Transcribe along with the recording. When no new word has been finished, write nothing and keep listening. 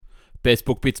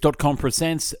BestBookBits.com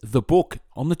presents The Book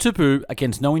on the Taboo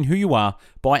Against Knowing Who You Are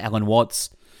by Alan Watts.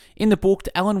 In the book,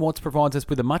 Alan Watts provides us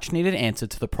with a much-needed answer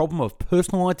to the problem of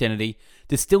personal identity,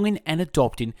 distilling and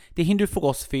adopting the Hindu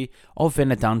philosophy of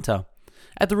Vedanta.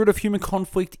 At the root of human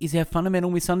conflict is our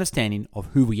fundamental misunderstanding of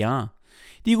who we are.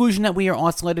 The illusion that we are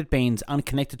isolated beings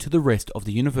unconnected to the rest of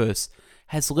the universe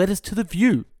has led us to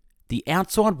view the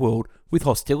outside world with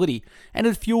hostility, and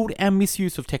has fueled our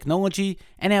misuse of technology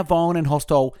and our violent and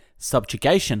hostile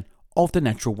subjugation of the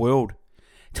natural world.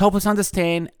 To help us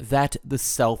understand that the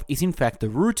self is in fact the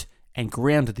root and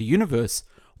ground of the universe,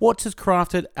 Watts has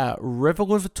crafted a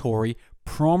revelatory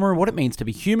primer of what it means to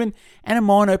be human and a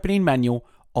mind-opening manual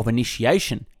of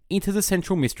initiation into the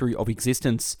central mystery of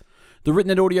existence. The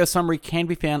written and audio summary can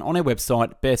be found on our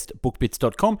website,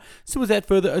 bestbookbits.com. So without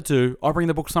further ado, I bring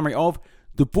the book summary of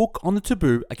The Book on the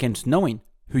Taboo Against Knowing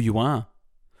Who You Are.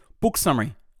 Book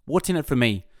summary. What's in it for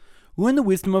me? Learn the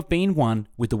wisdom of being one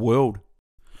with the world.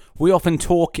 We often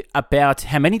talk about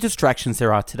how many distractions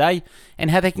there are today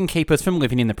and how they can keep us from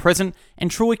living in the present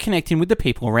and truly connecting with the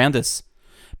people around us.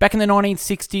 Back in the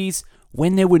 1960s,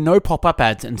 when there were no pop-up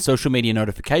ads and social media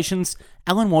notifications,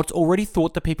 Alan Watts already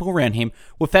thought the people around him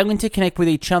were failing to connect with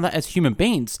each other as human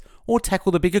beings or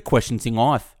tackle the bigger questions in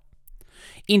life.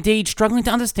 Indeed, struggling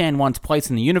to understand one's place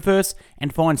in the universe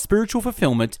and find spiritual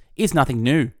fulfillment is nothing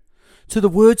new. So the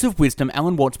words of wisdom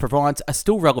Alan Watts provides are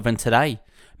still relevant today,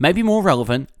 maybe more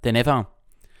relevant than ever.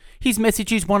 His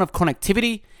message is one of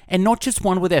connectivity, and not just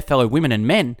one with our fellow women and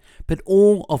men, but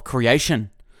all of creation.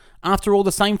 After all,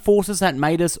 the same forces that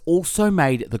made us also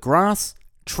made the grass,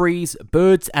 trees,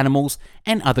 birds, animals,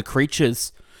 and other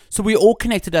creatures. So we're all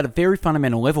connected at a very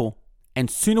fundamental level,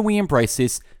 and sooner we embrace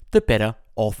this, the better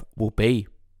off we'll be.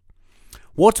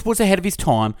 Watts was ahead of his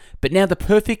time, but now the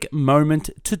perfect moment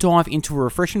to dive into a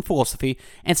refreshing philosophy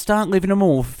and start living a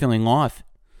more fulfilling life.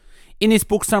 In this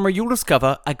book summary, you'll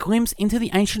discover a glimpse into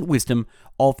the ancient wisdom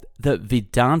of the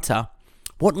Vedanta,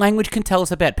 what language can tell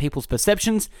us about people's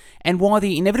perceptions, and why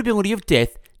the inevitability of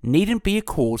death needn't be a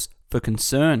cause for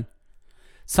concern.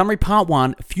 Summary Part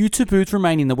 1, few taboos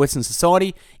remain in the Western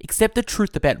society except the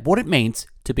truth about what it means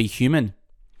to be human.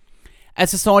 As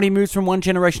society moves from one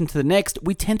generation to the next,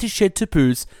 we tend to shed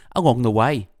taboos along the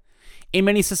way. In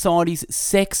many societies,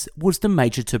 sex was the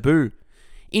major taboo.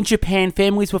 In Japan,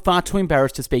 families were far too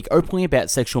embarrassed to speak openly about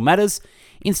sexual matters.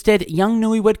 Instead, young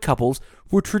newlywed couples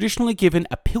were traditionally given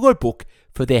a pillow book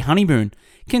for their honeymoon,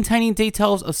 containing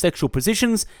details of sexual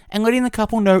positions and letting the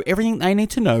couple know everything they need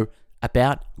to know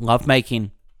about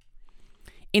lovemaking.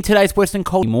 In today's Western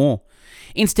culture, more.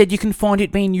 Instead, you can find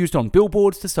it being used on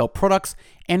billboards to sell products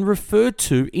and referred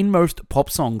to in most pop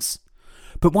songs.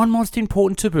 But one most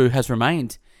important taboo has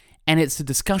remained, and it's the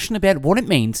discussion about what it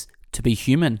means to be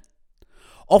human.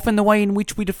 Often the way in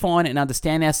which we define and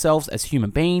understand ourselves as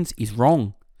human beings is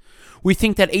wrong. We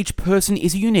think that each person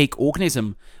is a unique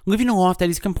organism, living a life that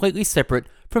is completely separate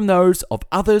from those of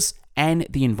others and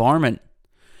the environment.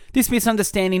 This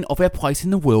misunderstanding of our place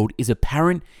in the world is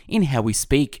apparent in how we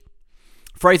speak.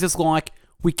 Phrases like,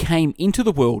 "we came into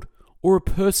the world," or "a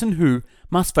person who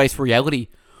must face reality,"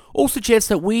 all suggest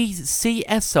that we see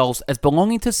ourselves as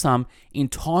belonging to some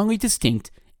entirely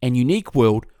distinct and unique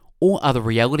world or other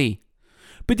reality.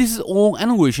 But this is all an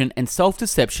illusion and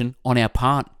self-deception on our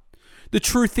part. The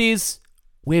truth is,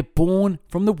 we're born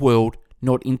from the world,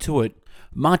 not into it.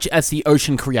 Much as the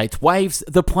ocean creates waves,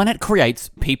 the planet creates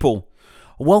people.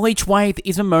 While each wave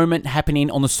is a moment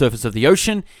happening on the surface of the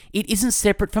ocean, it isn't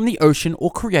separate from the ocean or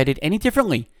created any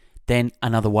differently than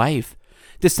another wave.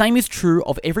 The same is true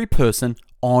of every person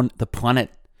on the planet.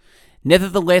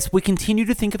 Nevertheless, we continue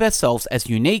to think of ourselves as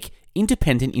unique,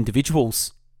 independent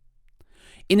individuals.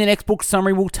 In the next book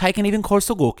summary, we'll take an even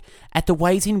closer look at the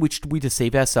ways in which we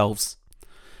deceive ourselves.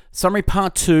 Summary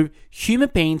Part 2, human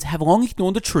beings have long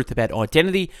ignored the truth about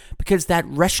identity because that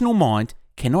rational mind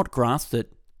cannot grasp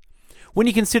it. When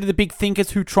you consider the big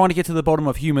thinkers who try to get to the bottom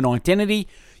of human identity,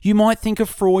 you might think of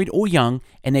Freud or Jung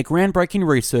and their groundbreaking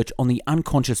research on the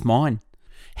unconscious mind.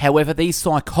 However, these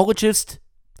psychologists,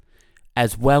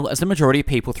 as well as the majority of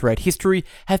people throughout history,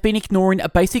 have been ignoring a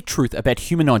basic truth about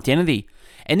human identity.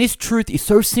 And this truth is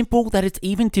so simple that it's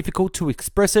even difficult to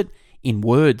express it in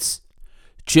words.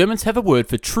 Germans have a word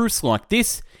for truths like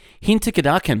this,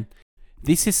 Hintergedanken.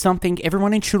 This is something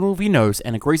everyone intuitively knows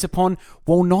and agrees upon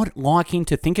while not liking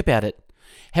to think about it.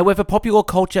 However, popular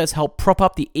culture has helped prop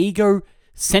up the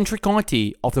egocentric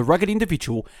idea of the rugged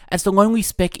individual as the lonely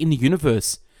speck in the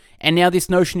universe. And now this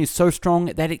notion is so strong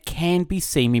that it can be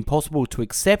seem impossible to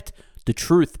accept the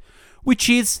truth. which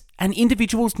is an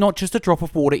individual is not just a drop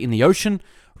of water in the ocean,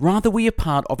 rather we are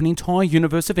part of an entire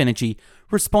universe of energy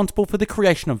responsible for the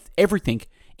creation of everything,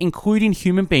 including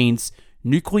human beings,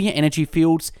 nuclear energy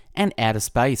fields, and outer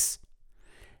space.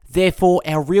 Therefore,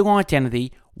 our real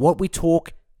identity, what we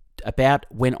talk about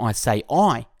when I say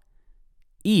I,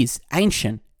 is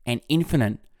ancient and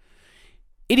infinite.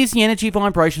 It is the energy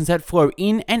vibrations that flow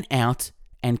in and out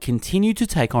and continue to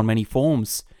take on many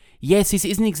forms. Yes, this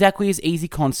isn't exactly as easy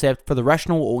concept for the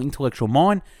rational or intellectual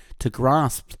mind to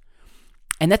grasp.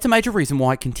 And that's a major reason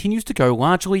why it continues to go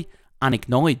largely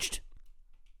unacknowledged.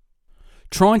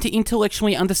 Trying to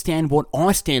intellectually understand what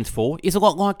I stands for is a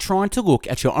lot like trying to look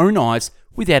at your own eyes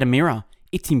without a mirror.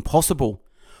 It's impossible.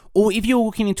 Or if you're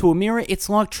looking into a mirror, it's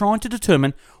like trying to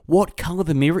determine what color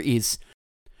the mirror is.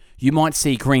 You might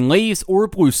see green leaves or a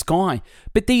blue sky,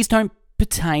 but these don't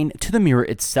pertain to the mirror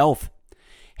itself.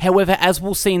 However, as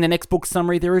we'll see in the next book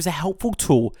summary, there is a helpful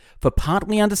tool for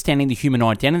partly understanding the human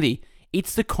identity.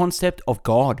 It's the concept of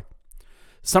God.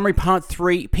 Summary part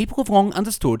 3, people have long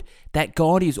understood that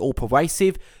God is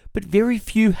all-pervasive, but very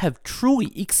few have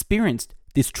truly experienced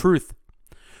this truth.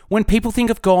 When people think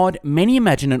of God, many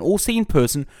imagine an all-seeing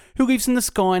person who lives in the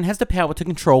sky and has the power to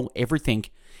control everything.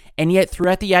 And yet,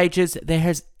 throughout the ages, there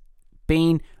has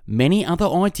been many other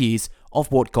ideas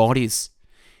of what God is.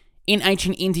 In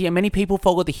ancient India, many people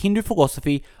follow the Hindu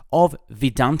philosophy of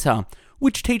Vedanta,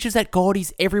 which teaches that God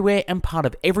is everywhere and part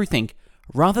of everything,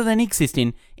 rather than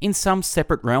existing in some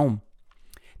separate realm.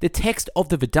 The text of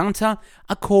the Vedanta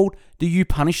are called the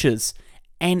Upanishads,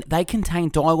 and they contain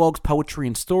dialogues, poetry,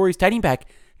 and stories dating back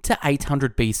to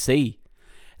 800 BC.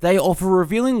 They offer a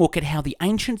revealing look at how the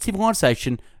ancient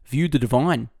civilization viewed the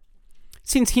divine.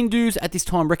 Since Hindus at this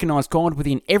time recognized God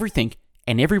within everything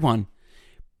and everyone,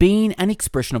 being an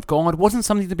expression of God wasn't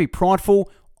something to be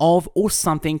prideful of or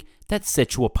something that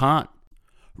set you apart.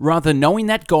 Rather, knowing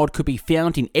that God could be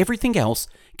found in everything else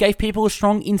gave people a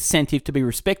strong incentive to be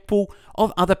respectful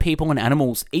of other people and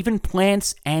animals, even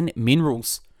plants and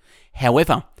minerals.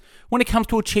 However, when it comes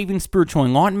to achieving spiritual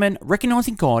enlightenment,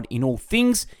 recognizing God in all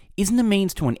things isn't a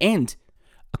means to an end.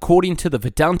 According to the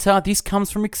Vedanta, this comes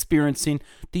from experiencing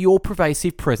the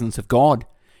all-pervasive presence of God.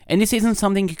 And this isn't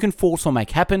something you can force or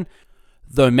make happen,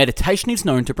 though meditation is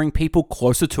known to bring people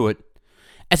closer to it.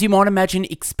 As you might imagine,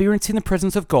 experiencing the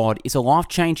presence of God is a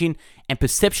life-changing and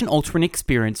perception-altering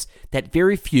experience that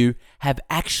very few have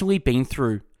actually been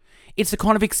through. It's the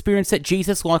kind of experience that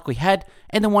Jesus likely had,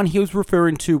 and the one he was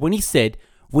referring to when he said,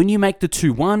 "When you make the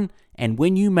two one, and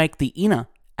when you make the inner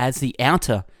as the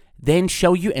outer, then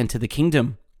shall you enter the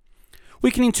kingdom."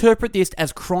 We can interpret this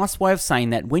as Christ's way of saying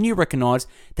that when you recognize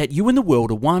that you and the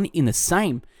world are one in the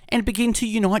same, and begin to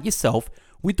unite yourself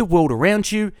with the world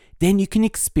around you, then you can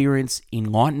experience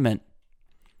enlightenment.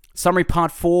 Summary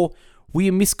part 4, we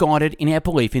are misguided in our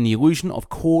belief in the illusion of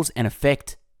cause and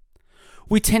effect.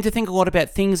 We tend to think a lot about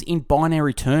things in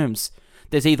binary terms.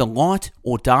 There's either light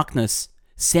or darkness,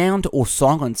 sound or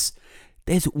silence.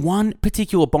 There's one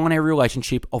particular binary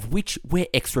relationship of which we're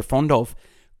extra fond of,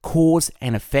 cause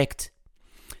and effect.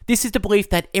 This is the belief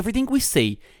that everything we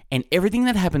see and everything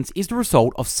that happens is the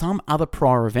result of some other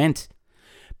prior event.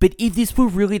 But if this were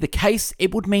really the case,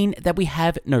 it would mean that we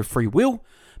have no free will,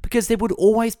 because there would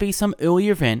always be some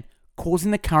earlier event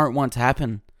causing the current one to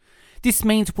happen. This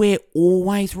means we're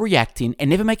always reacting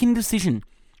and never making a decision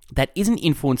that isn't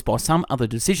influenced by some other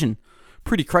decision.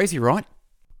 Pretty crazy, right?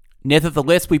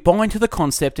 Nevertheless, we buy into the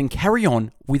concept and carry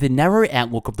on with a narrow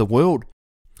outlook of the world,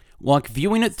 like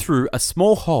viewing it through a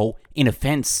small hole in a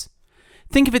fence.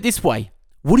 Think of it this way.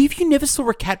 What if you never saw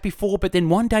a cat before, but then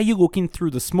one day you look in through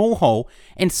the small hole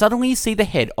and suddenly you see the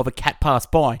head of a cat pass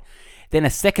by? Then a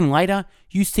second later,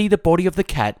 you see the body of the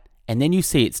cat and then you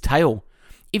see its tail.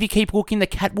 If you keep looking, the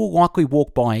cat will likely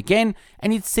walk by again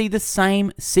and you'd see the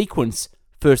same sequence.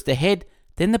 First the head,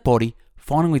 then the body,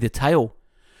 finally the tail.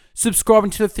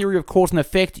 Subscribing to the theory of cause and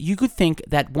effect, you could think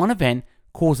that one event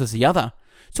causes the other.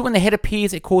 So when the head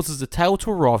appears, it causes the tail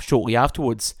to arrive shortly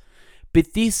afterwards.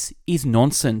 But this is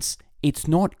nonsense. It's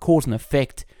not cause and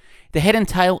effect. The head and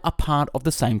tail are part of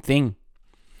the same thing.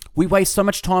 We waste so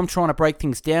much time trying to break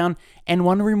things down and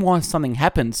wondering why something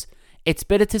happens. It's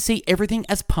better to see everything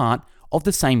as part of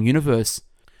the same universe.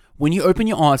 When you open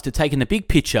your eyes to take in the big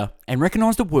picture and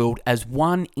recognize the world as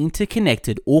one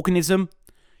interconnected organism,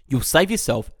 you'll save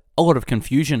yourself a lot of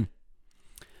confusion.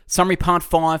 Summary part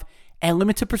 5, our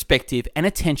limited perspective and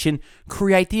attention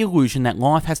create the illusion that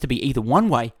life has to be either one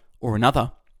way or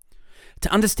another.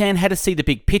 To understand how to see the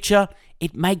big picture,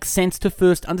 it makes sense to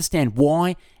first understand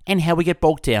why and how we get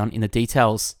bogged down in the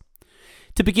details.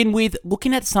 To begin with,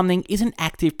 looking at something is an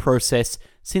active process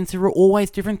since there are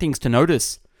always different things to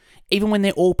notice. even when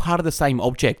they're all part of the same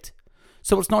object.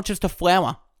 So it's not just a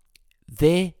flower.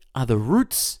 There are the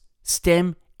roots,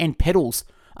 stem, and petals,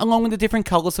 along with the different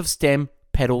colours of stem,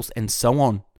 petals, and so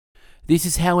on. This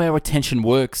is how our attention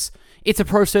works. It's a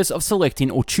process of selecting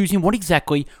or choosing what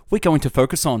exactly we're going to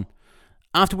focus on.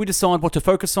 After we decide what to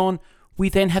focus on, we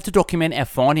then have to document our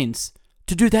findings.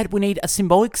 To do that, we need a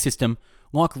symbolic system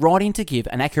like writing to give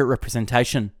an accurate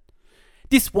representation.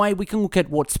 This way, we can look at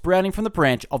what's sprouting from the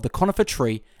branch of the conifer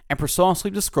tree and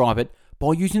precisely describe it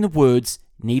by using the words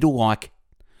needle-like.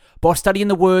 By studying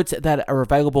the words that are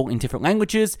available in different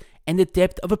languages and the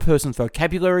depth of a person's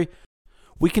vocabulary,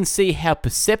 we can see how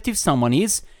perceptive someone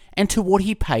is and to what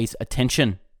he pays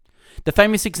attention. The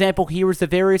famous example here is the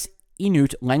various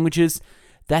Inuit languages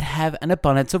that have an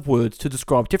abundance of words to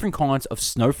describe different kinds of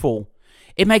snowfall.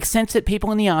 It makes sense that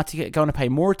people in the Arctic are going to pay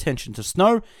more attention to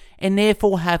snow and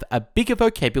therefore have a bigger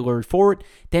vocabulary for it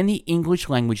than the English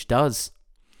language does.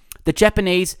 The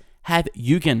Japanese have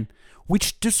yugen,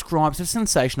 which describes the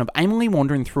sensation of aimlessly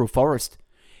wandering through a forest.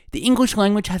 The English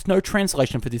language has no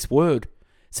translation for this word,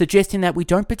 suggesting that we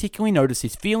don't particularly notice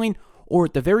this feeling, or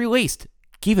at the very least,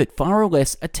 give it far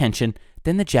less attention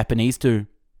than the Japanese do.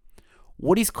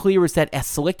 What is clear is that our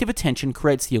selective attention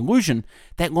creates the illusion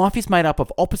that life is made up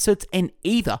of opposites and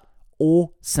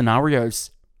either-or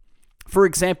scenarios. For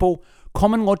example,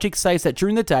 common logic says that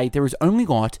during the day there is only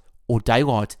light or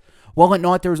daylight, while at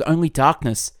night there is only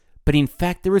darkness, but in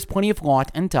fact there is plenty of light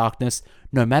and darkness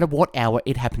no matter what hour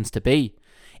it happens to be.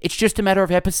 It's just a matter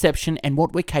of our perception and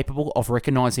what we're capable of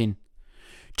recognizing.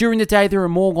 During the day there are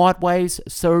more light waves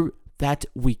so that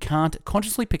we can't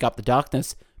consciously pick up the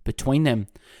darkness between them,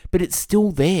 but it's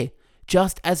still there,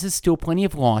 just as there's still plenty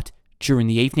of light during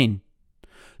the evening.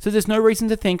 So there's no reason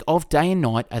to think of day and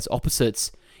night as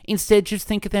opposites. Instead, just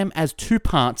think of them as two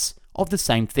parts of the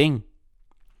same thing.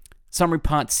 Summary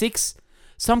part 6.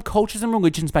 Some cultures and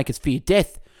religions make us fear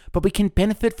death, but we can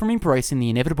benefit from embracing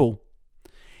the inevitable.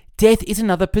 Death is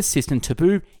another persistent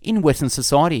taboo in Western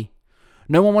society.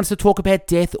 No one wants to talk about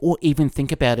death or even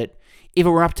think about it. If it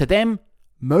were up to them,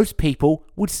 most people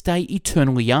would stay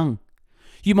eternally young.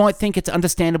 You might think it's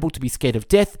understandable to be scared of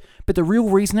death, but the real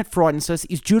reason it frightens us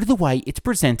is due to the way it's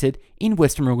presented in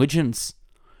Western religions.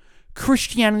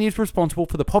 Christianity is responsible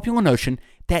for the popular notion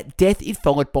that death is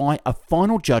followed by a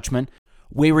final judgment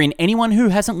wherein anyone who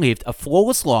hasn't lived a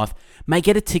flawless life may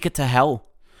get a ticket to hell.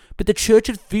 But the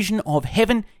church's vision of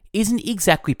heaven isn't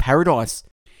exactly paradise.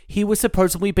 Here we're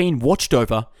supposedly being watched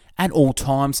over at all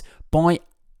times by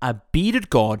a bearded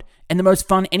god, and the most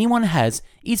fun anyone has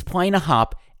is playing a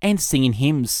harp and singing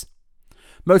hymns.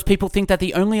 Most people think that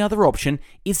the only other option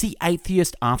is the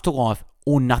atheist afterlife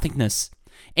or nothingness.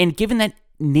 And given that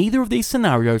neither of these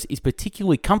scenarios is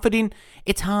particularly comforting,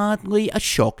 it's hardly a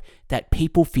shock that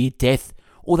people fear death,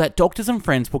 or that doctors and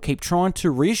friends will keep trying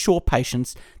to reassure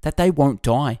patients that they won't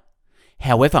die.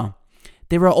 However,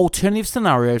 there are alternative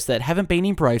scenarios that haven't been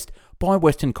embraced by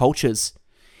Western cultures.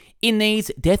 In these,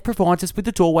 death provides us with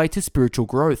the doorway to spiritual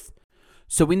growth.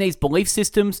 So in these belief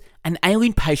systems, an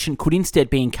ailing patient could instead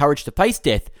be encouraged to face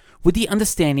death with the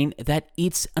understanding that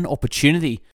it's an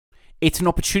opportunity. It's an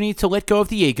opportunity to let go of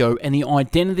the ego and the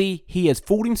identity he has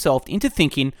fooled himself into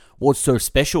thinking was so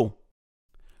special.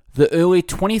 The early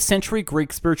 20th century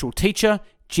Greek spiritual teacher,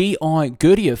 G.I.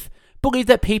 Gurdjieff, believed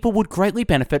that people would greatly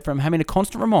benefit from having a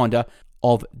constant reminder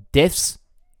of death's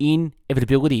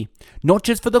inevitability, not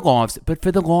just for their lives, but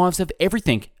for the lives of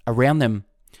everything around them.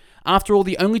 After all,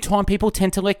 the only time people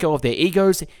tend to let go of their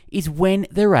egos is when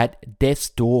they're at death's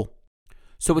door.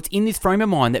 So it's in this frame of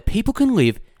mind that people can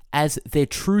live as their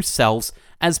true selves,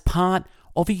 as part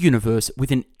of a universe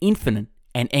with an infinite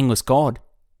and endless God.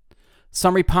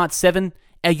 Summary part 7.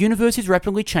 Our universe is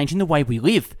rapidly changing the way we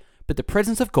live, but the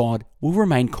presence of God will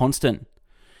remain constant.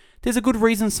 There's a good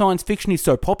reason science fiction is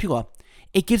so popular.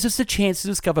 It gives us a chance to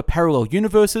discover parallel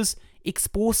universes,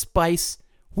 explore space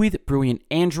with brilliant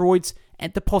androids,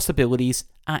 and the possibilities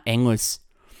are endless.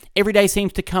 Every day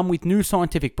seems to come with new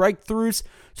scientific breakthroughs,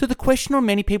 so the question on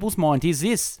many people's mind is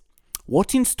this: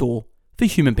 what's in store for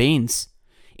human beings?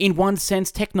 In one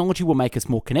sense, technology will make us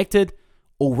more connected.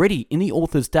 Already in the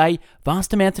author's day,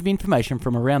 vast amounts of information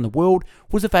from around the world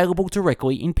was available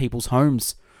directly in people's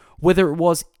homes. Whether it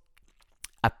was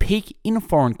a peek in a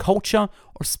foreign culture,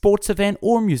 or a sports event,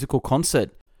 or a musical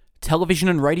concert, television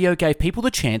and radio gave people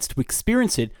the chance to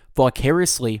experience it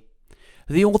vicariously.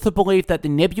 The author believed that the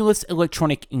nebulous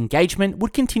electronic engagement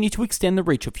would continue to extend the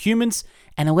reach of humans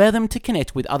and allow them to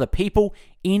connect with other people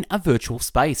in a virtual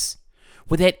space.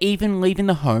 Without even leaving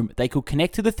the home, they could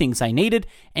connect to the things they needed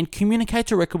and communicate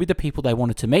directly with the people they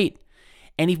wanted to meet.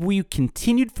 And if we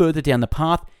continued further down the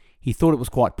path, he thought it was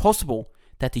quite possible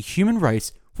that the human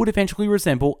race would eventually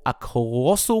resemble a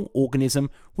colossal organism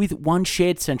with one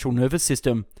shared central nervous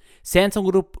system. Sounds a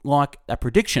little like a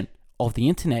prediction of the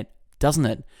internet, doesn't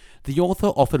it? The author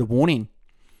offered a warning.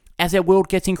 As our world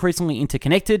gets increasingly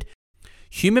interconnected,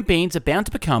 human beings are bound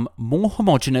to become more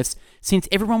homogenous since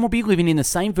everyone will be living in the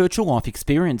same virtual life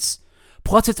experience.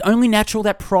 Plus, it's only natural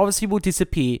that privacy will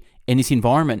disappear in this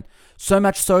environment, so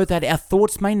much so that our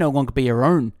thoughts may no longer be our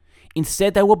own.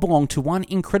 Instead, they will belong to one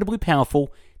incredibly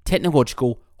powerful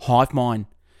technological hive mind.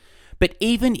 But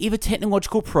even if a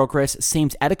technological progress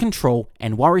seems out of control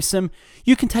and worrisome,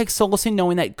 you can take solace in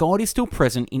knowing that God is still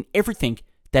present in everything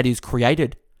that is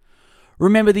created.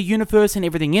 Remember, the universe and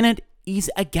everything in it is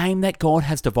a game that God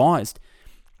has devised.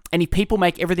 And if people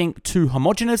make everything too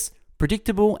homogeneous,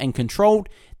 predictable, and controlled,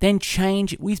 then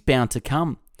change is bound to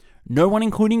come. No one,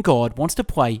 including God, wants to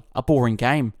play a boring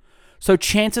game. So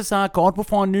chances are God will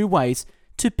find new ways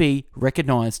to be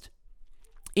recognized.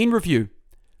 In review,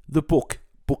 the book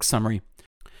summary.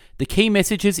 The key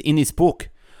messages in this book.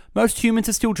 Most humans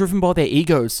are still driven by their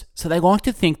egos, so they like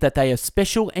to think that they are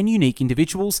special and unique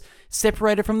individuals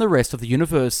separated from the rest of the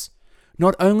universe.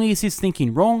 Not only is this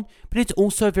thinking wrong, but it's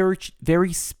also very,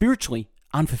 very spiritually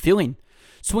unfulfilling.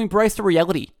 So embrace the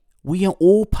reality. We are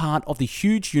all part of the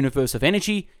huge universe of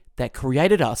energy that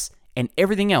created us and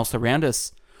everything else around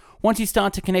us. Once you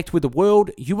start to connect with the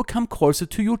world, you will come closer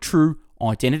to your true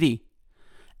identity.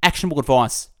 Actionable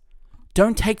advice.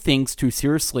 Don't take things too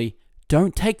seriously.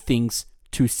 Don't take things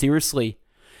too seriously.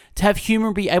 To have humor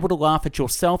and be able to laugh at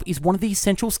yourself is one of the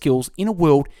essential skills in a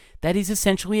world that is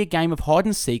essentially a game of hide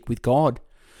and seek with God.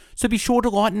 So be sure to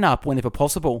lighten up whenever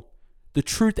possible. The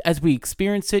truth as we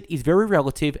experience it is very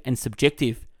relative and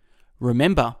subjective.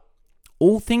 Remember,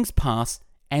 all things pass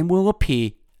and will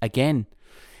appear again.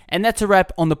 And that's a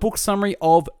wrap on the book summary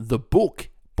of The Book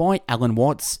by Alan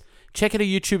Watts. Check out our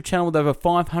YouTube channel with over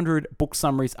 500 book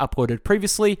summaries uploaded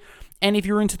previously. And if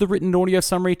you're into the written audio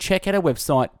summary, check out our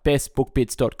website,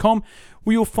 bestbookbits.com,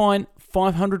 where you'll find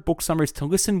 500 book summaries to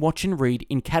listen, watch, and read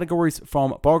in categories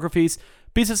from biographies,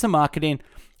 business and marketing,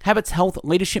 habits, health,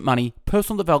 leadership, money,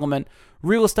 personal development,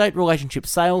 real estate, relationship,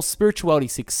 sales, spirituality,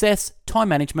 success, time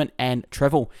management, and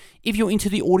travel. If you're into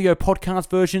the audio podcast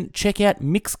version, check out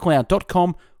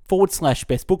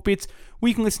mixcloud.com/bestbookbits, where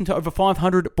you can listen to over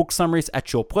 500 book summaries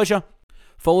at your pleasure.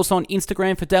 Follow us on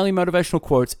Instagram for daily motivational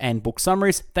quotes and book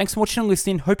summaries. Thanks for watching and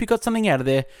listening. Hope you got something out of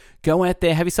there. Go out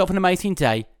there, have yourself an amazing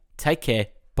day. Take care.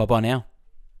 Bye-bye now.